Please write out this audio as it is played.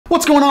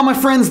What's going on, my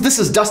friends? This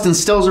is Dustin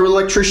Stelzer with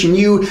Electrician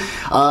U.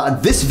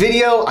 This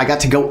video, I got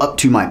to go up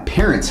to my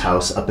parents'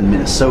 house up in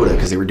Minnesota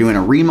because they were doing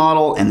a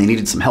remodel and they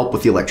needed some help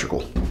with the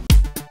electrical.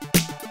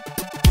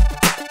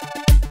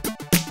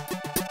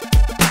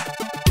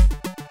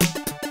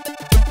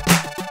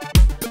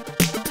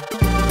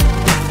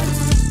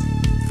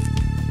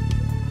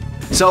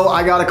 So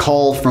I got a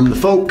call from the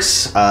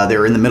folks. They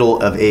were in the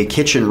middle of a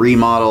kitchen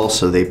remodel,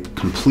 so they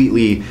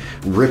completely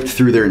ripped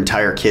through their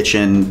entire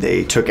kitchen.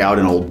 They took out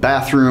an old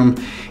bathroom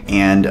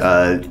and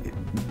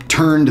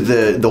turned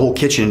the whole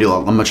kitchen into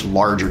a much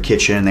larger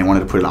kitchen. They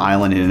wanted to put an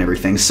island in and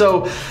everything.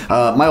 So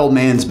my old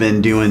man's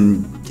been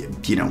doing,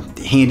 you know,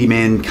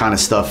 handyman kind of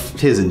stuff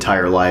his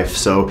entire life.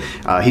 So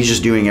he's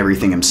just doing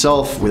everything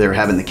himself. They were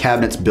having the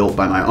cabinets built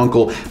by my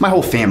uncle. My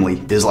whole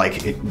family is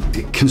like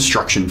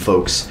construction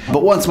folks.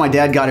 But once my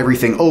dad got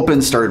everything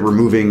open, started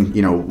removing,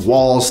 you know,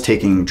 walls,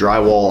 taking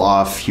drywall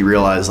off, he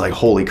realized like,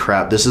 holy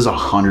crap, this is a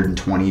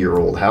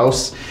 120-year-old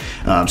house.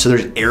 So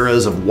there's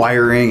eras of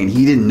wiring and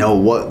he didn't know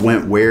what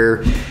went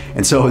where.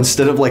 And so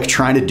instead of like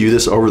trying to do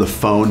this over the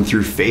phone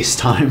through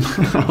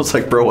FaceTime, I was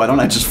like, bro, why don't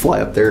I just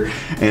fly up there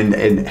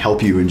and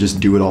help you and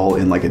just do it all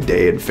in like a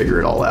day and figure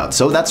it all out.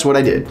 So that's what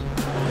I did.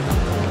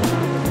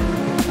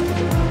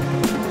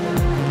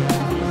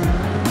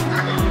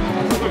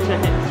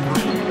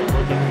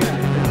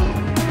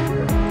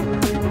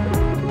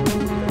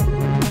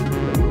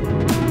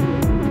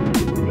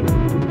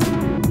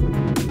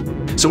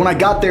 So when I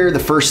got there, the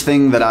first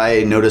thing that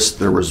I noticed,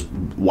 there was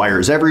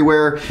wires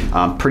everywhere.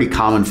 Pretty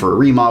common for a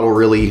remodel,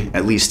 really.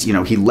 At least, you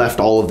know, he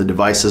left all of the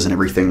devices and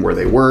everything where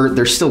they were.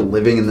 They're still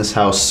living in this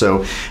house,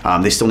 so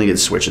they still needed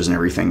switches and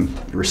everything,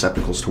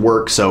 receptacles to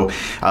work. So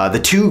the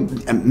two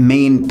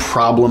main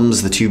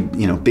problems, the two,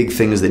 you know, big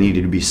things that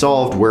needed to be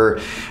solved were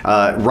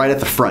right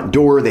at the front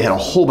door. They had a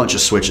whole bunch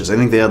of switches. I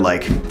think they had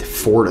like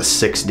 4 to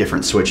 6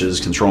 different switches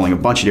controlling a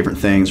bunch of different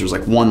things. There was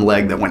like one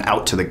leg that went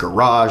out to the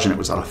garage and it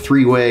was on a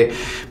 3-way,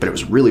 but it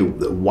was really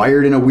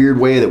wired in a weird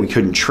way that we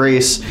couldn't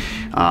trace.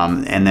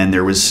 And then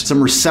there was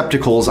some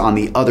receptacles on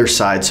the other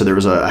side. So there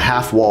was a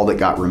half wall that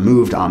got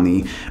removed on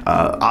the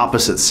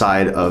opposite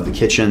side of the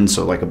kitchen.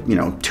 So like a, you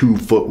know,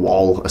 2-foot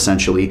wall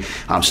essentially.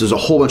 So there's a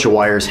whole bunch of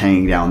wires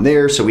hanging down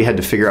there. So we had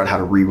to figure out how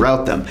to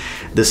reroute them.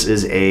 This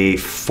is a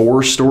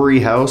 4-story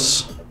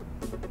house,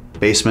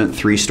 basement,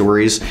 3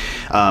 stories.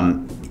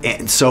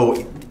 And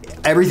so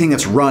everything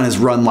that's run is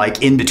run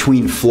like in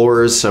between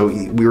floors. So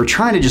we were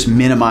trying to just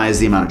minimize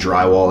the amount of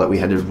drywall that we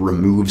had to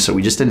remove. So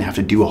we just didn't have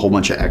to do a whole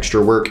bunch of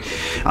extra work.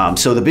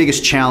 So the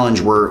biggest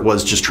challenge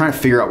was just trying to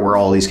figure out where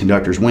all these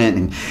conductors went.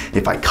 And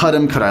if I cut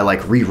them, could I like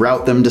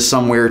reroute them to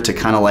somewhere to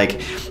kind of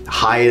like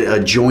hide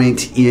a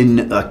joint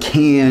in a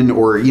can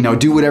or, you know,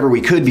 do whatever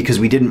we could, because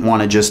we didn't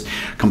want to just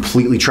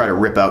completely try to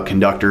rip out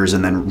conductors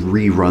and then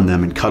rerun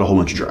them and cut a whole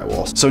bunch of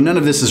drywall. So none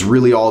of this is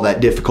really all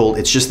that difficult.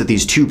 It's just that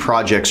these two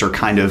projects are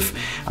kind of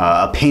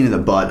a pain in the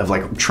butt of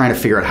like trying to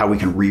figure out how we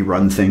can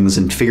rerun things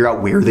and figure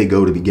out where they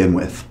go to begin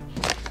with.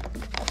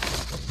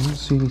 I don't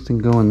see anything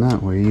going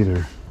that way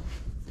either.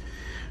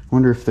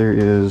 Wonder if there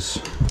is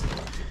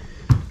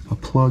a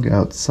plug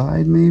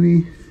outside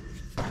maybe?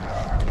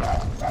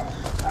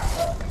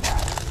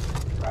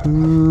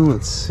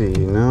 Let's see,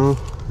 no,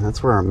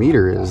 that's where our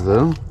meter is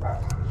though.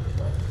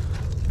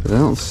 But I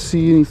don't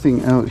see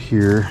anything out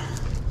here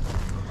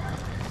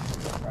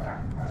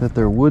that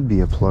there would be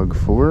a plug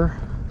for.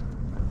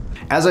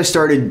 As I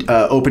started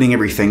opening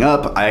everything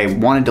up, I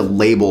wanted to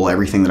label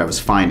everything that I was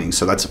finding.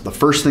 So that's the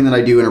first thing that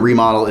I do in a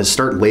remodel is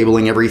start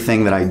labeling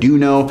everything that I do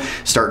know,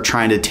 start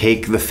trying to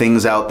take the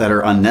things out that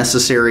are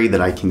unnecessary, that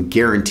I can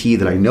guarantee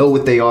that I know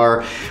what they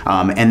are.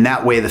 And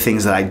that way the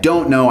things that I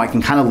don't know, I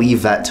can kind of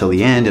leave that till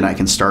the end and I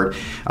can start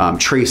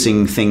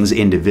tracing things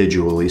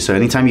individually. So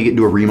anytime you get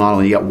into a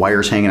remodel and you got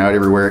wires hanging out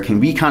everywhere, it can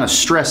be kind of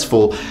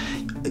stressful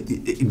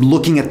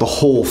looking at the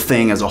whole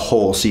thing as a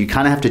whole. So you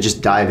kind of have to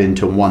just dive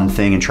into one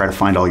thing and try to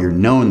find all your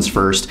knowns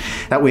first.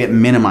 That way it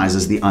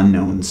minimizes the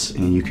unknowns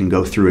and you can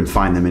go through and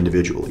find them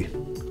individually.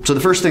 So the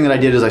first thing that I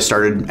did is I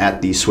started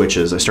at the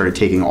switches. I started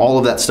taking all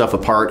of that stuff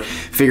apart,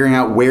 figuring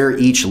out where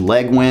each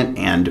leg went,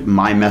 and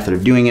my method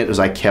of doing it is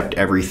I kept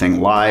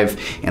everything live,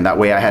 and that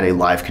way I had a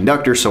live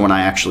conductor, so when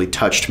I actually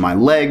touched my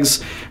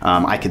legs,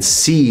 I could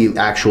see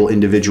actual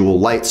individual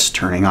lights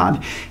turning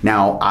on.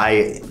 Now,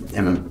 I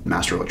am a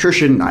master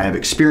electrician, I have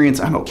experience,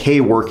 I'm okay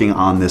working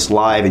on this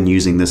live and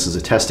using this as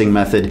a testing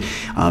method.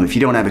 If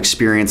you don't have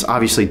experience,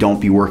 obviously don't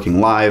be working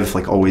live.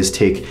 Like always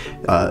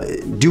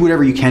do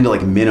whatever you can to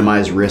like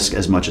minimize risk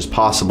as much as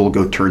possible.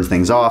 Go turn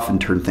things off and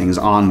turn things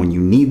on when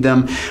you need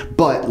them.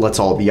 But let's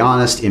all be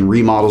honest, in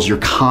remodels, you're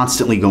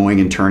constantly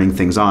going and turning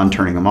things on,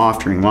 turning them off,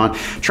 turning them on,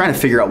 trying to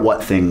figure out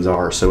what things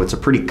are. So it's a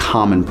pretty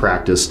common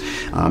practice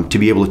to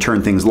be able to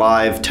turn things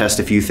live, test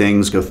a few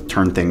things, go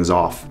turn things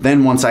off.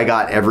 Then once I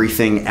got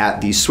everything at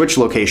these switch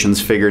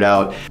locations figured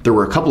out, there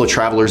were a couple of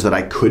travelers that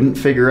I couldn't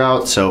figure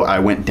out. So I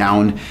went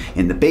down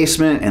in the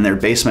basement, and their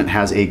basement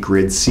has a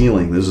grid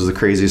ceiling. This was the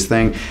craziest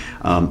thing.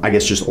 I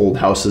guess just old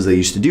houses, they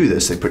used to do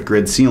this. They put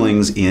grid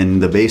ceilings in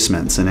the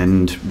basements, and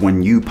then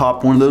when you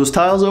pop one of those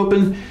tiles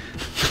open,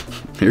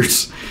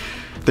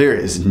 There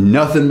is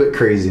nothing but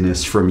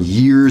craziness from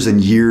years and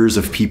years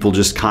of people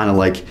just kind of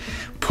like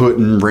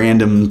putting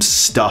random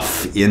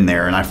stuff in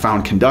there. And I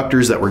found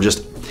conductors that were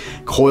just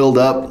coiled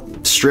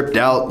up, stripped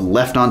out,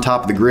 left on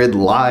top of the grid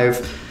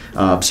live.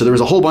 So there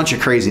was a whole bunch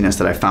of craziness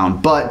that I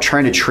found, but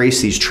trying to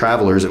trace these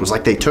travelers, it was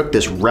like they took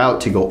this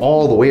route to go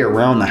all the way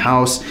around the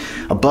house,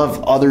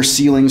 above other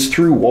ceilings,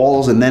 through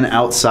walls, and then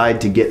outside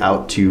to get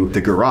out to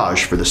the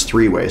garage for this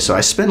three-way. So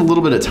I spent a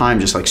little bit of time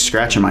just like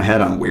scratching my head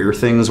on where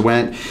things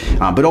went,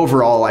 but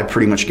overall I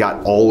pretty much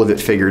got all of it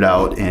figured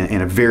out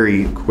in a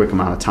very quick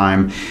amount of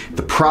time.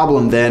 The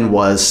problem then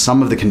was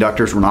some of the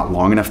conductors were not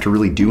long enough to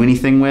really do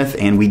anything with,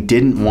 and we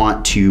didn't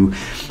want to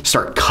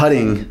start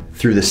cutting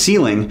through the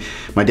ceiling.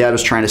 My dad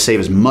was trying to save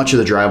as much of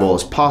the drywall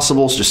as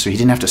possible, just so he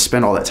didn't have to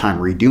spend all that time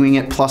redoing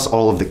it. Plus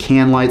all of the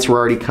can lights were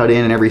already cut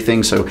in and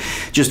everything. So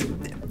just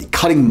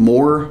cutting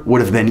more would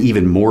have been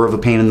even more of a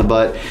pain in the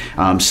butt.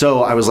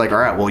 So I was like, all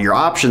right, well, your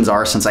options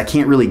are, since I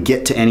can't really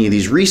get to any of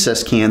these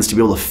recess cans to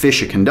be able to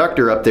fish a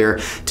conductor up there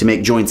to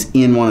make joints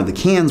in one of the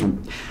cans,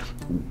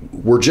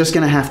 we're just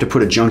gonna have to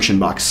put a junction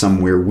box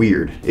somewhere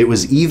weird. It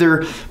was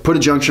either put a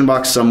junction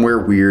box somewhere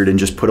weird and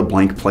just put a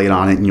blank plate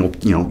on it and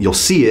you'll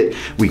see it.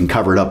 We can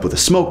cover it up with a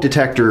smoke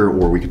detector,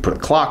 or we could put a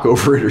clock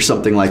over it or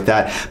something like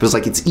that. But it's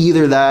like, it's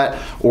either that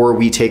or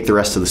we take the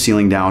rest of the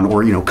ceiling down,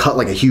 or cut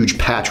like a huge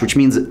patch, which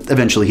means that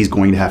eventually he's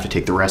going to have to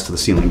take the rest of the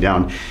ceiling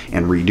down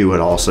and redo it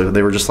all. So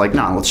they were just like,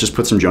 nah, let's just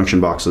put some junction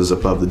boxes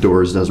above the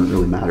doors, doesn't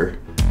really matter.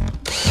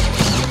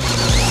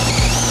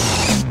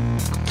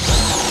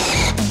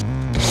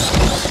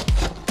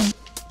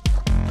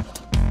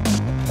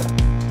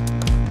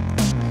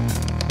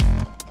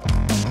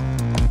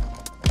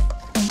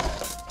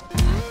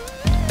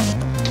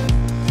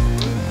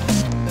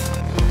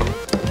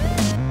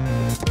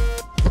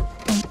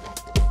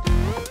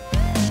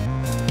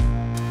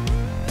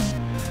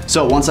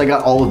 So once I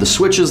got all of the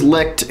switches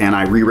licked and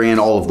I reran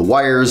all of the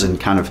wires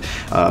and kind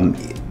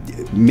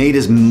of made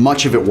as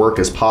much of it work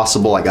as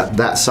possible, I got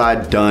that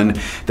side done.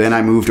 Then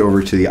I moved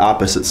over to the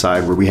opposite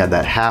side where we had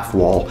that half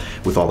wall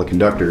with all the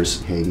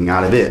conductors hanging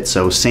out of it.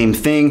 So same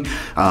thing,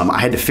 I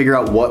had to figure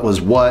out what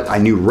was what. I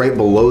knew right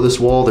below this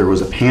wall there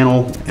was a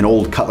panel, an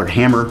old Cutler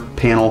hammer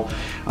panel.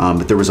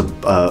 But there was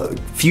a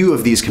few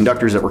of these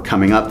conductors that were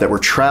coming up that were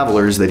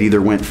travelers that either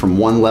went from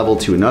one level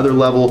to another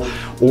level,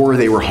 or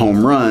they were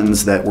home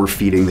runs that were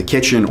feeding the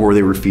kitchen, or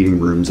they were feeding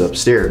rooms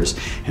upstairs.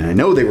 And I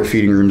know they were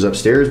feeding rooms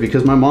upstairs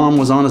because my mom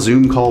was on a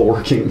Zoom call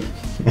working,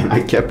 and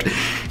I kept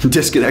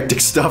disconnecting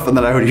stuff, and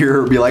then I would hear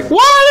her be like,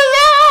 "What is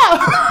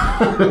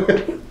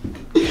that?"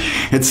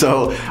 And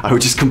so I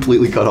would just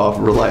completely cut off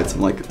her lights.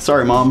 I'm like,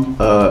 "Sorry, Mom."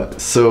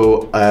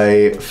 So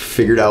I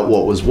figured out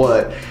what was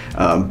what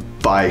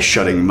by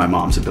shutting my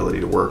mom's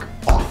ability to work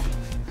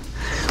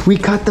off. We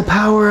cut the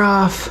power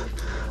off.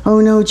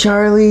 Oh no,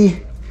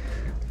 Charlie.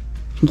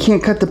 You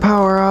can't cut the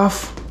power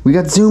off. We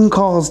got Zoom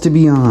calls to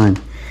be on.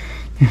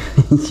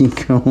 You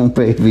go,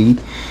 baby.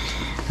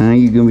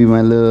 You gonna be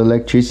my little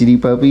electricity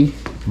puppy?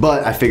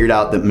 But I figured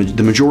out that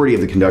the majority of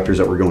the conductors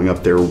that were going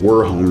up there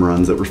were home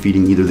runs that were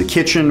feeding either the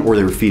kitchen or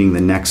they were feeding the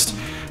next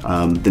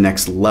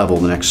level,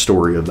 the next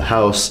story of the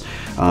house.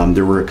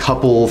 There were a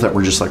couple that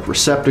were just like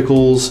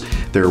receptacles.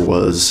 There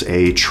was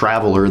a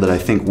traveler that I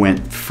think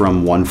went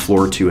from one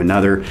floor to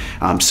another.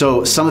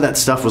 So some of that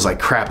stuff was like,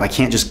 crap, I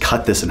can't just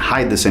cut this and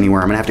hide this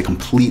anywhere. I'm gonna have to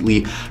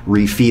completely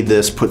refeed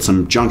this, put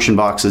some junction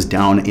boxes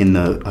down in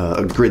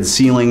the grid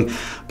ceiling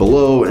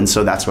below. And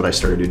so that's what I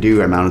started to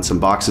do. I mounted some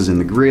boxes in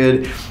the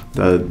grid.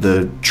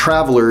 The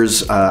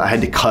travelers, I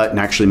had to cut and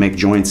actually make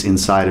joints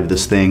inside of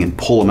this thing and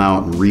pull them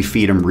out and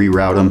refeed them,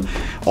 reroute them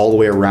all the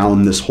way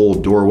around this whole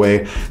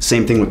doorway.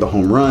 Same thing with the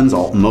home runs.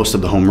 Most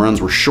of the home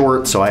runs were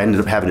short, so I ended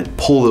up having to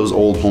pull those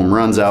old home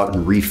runs out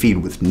and refeed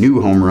with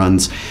new home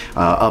runs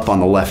up on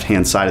the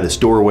left-hand side of this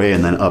doorway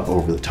and then up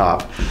over the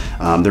top.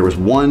 There was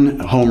one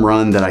home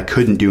run that I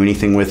couldn't do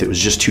anything with. It was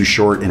just too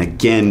short, and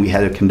again, we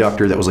had a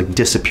conductor that was like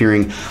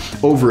disappearing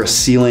over a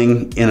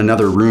ceiling in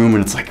another room,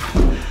 and it's like,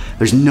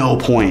 there's no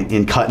point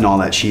in cutting all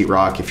that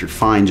sheetrock. If you're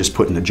fine just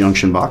putting a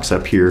junction box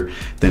up here,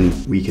 then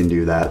we can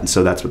do that. And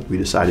so that's what we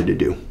decided to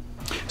do.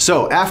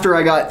 So after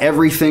I got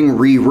everything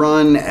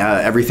rerun,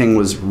 everything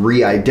was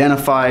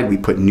re-identified. We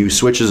put new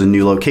switches in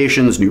new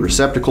locations, new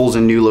receptacles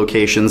in new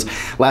locations.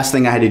 Last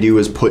thing I had to do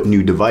was put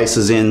new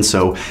devices in.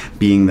 So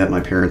being that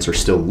my parents are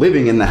still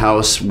living in the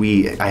house,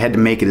 I had to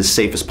make it as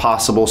safe as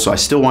possible. So I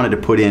still wanted to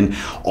put in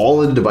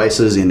all of the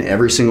devices in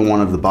every single one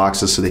of the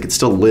boxes so they could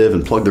still live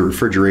and plug the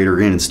refrigerator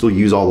in and still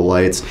use all the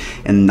lights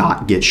and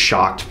not get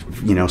shocked.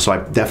 So I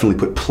definitely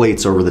put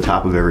plates over the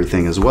top of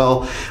everything as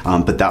well,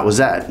 but that was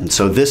that. And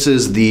so this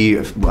is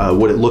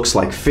what it looks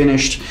like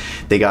finished.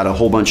 They got a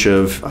whole bunch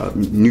of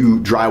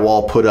new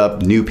drywall put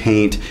up, new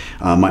paint.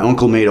 My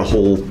uncle made a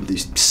whole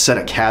set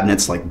of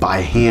cabinets like by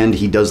hand.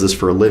 He does this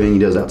for a living. He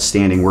does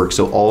outstanding work.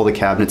 So all the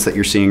cabinets that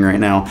you're seeing right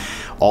now,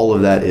 all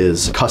of that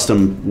is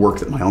custom work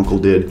that my uncle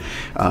did.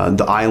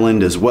 The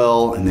island as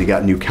well, and they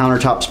got new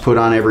countertops put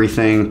on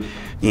everything.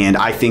 And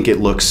I think it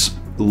looks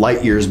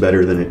light years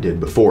better than it did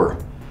before.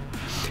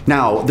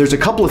 Now, there's a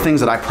couple of things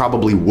that I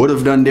probably would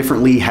have done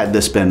differently had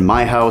this been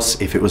my house.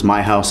 If it was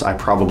my house, I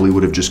probably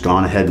would have just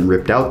gone ahead and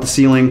ripped out the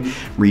ceiling,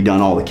 redone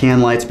all the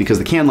can lights, because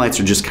the can lights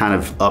are just kind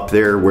of up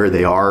there where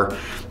they are.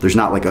 There's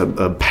not like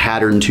a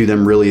pattern to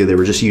them really. They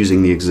were just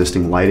using the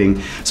existing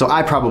lighting. So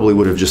I probably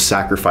would have just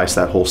sacrificed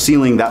that whole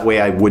ceiling. That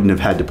way I wouldn't have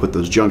had to put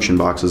those junction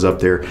boxes up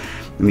there.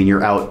 I mean,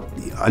 you're out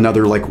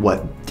another like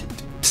what,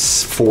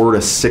 4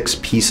 to 6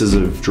 pieces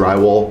of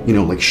drywall, you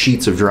know, like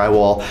sheets of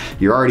drywall.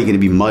 You're already gonna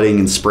be mudding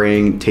and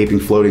spraying, taping,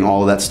 floating,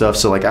 all of that stuff.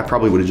 So like I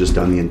probably would have just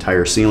done the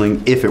entire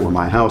ceiling if it were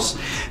my house.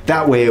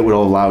 That way it would have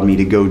allowed me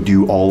to go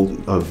do all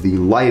of the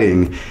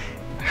lighting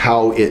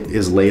how it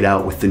is laid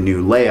out with the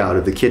new layout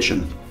of the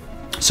kitchen.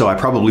 So I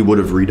probably would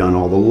have redone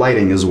all the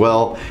lighting as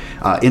well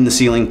in the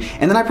ceiling.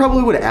 And then I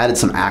probably would have added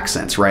some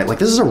accents, right? Like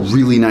this is a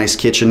really nice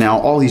kitchen now,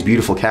 all these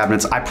beautiful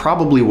cabinets. I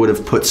probably would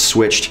have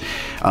switched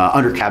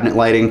under cabinet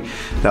lighting.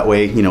 That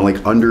way, you know,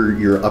 like under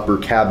your upper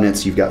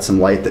cabinets, you've got some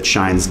light that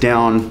shines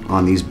down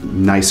on these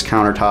nice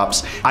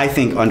countertops. I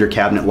think under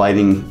cabinet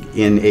lighting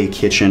in a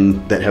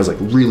kitchen that has like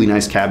really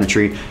nice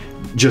cabinetry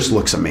just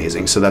looks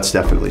amazing. So that's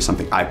definitely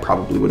something I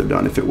probably would have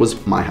done if it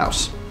was my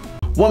house.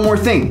 One more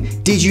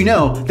thing, did you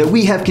know that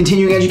we have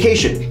continuing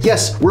education?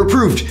 Yes, we're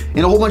approved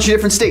in a whole bunch of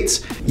different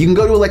states. You can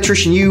go to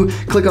Electrician U,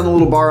 click on the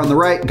little bar on the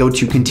right, go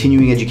to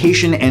continuing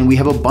education, and we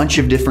have a bunch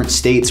of different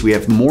states. We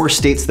have more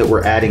states that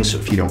we're adding, so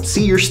if you don't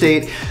see your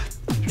state,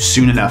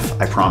 soon enough,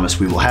 I promise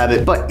we will have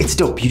it. But it's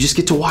dope, you just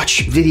get to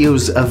watch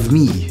videos of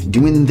me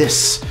doing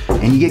this,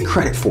 and you get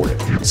credit for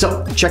it.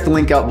 So check the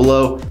link out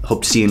below.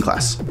 Hope to see you in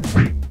class.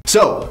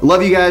 So,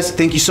 love you guys,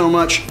 thank you so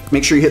much.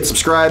 Make sure you hit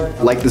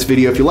subscribe, like this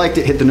video if you liked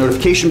it, hit the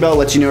notification bell,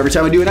 lets you know every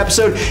time I do an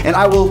episode, and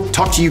I will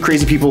talk to you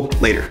crazy people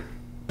later.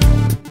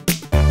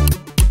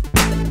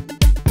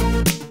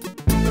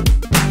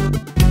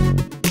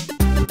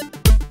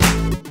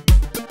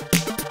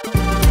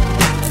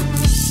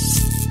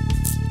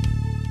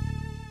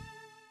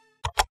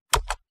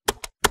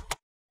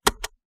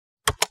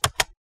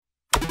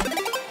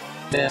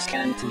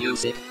 Dustin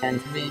music and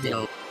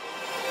video.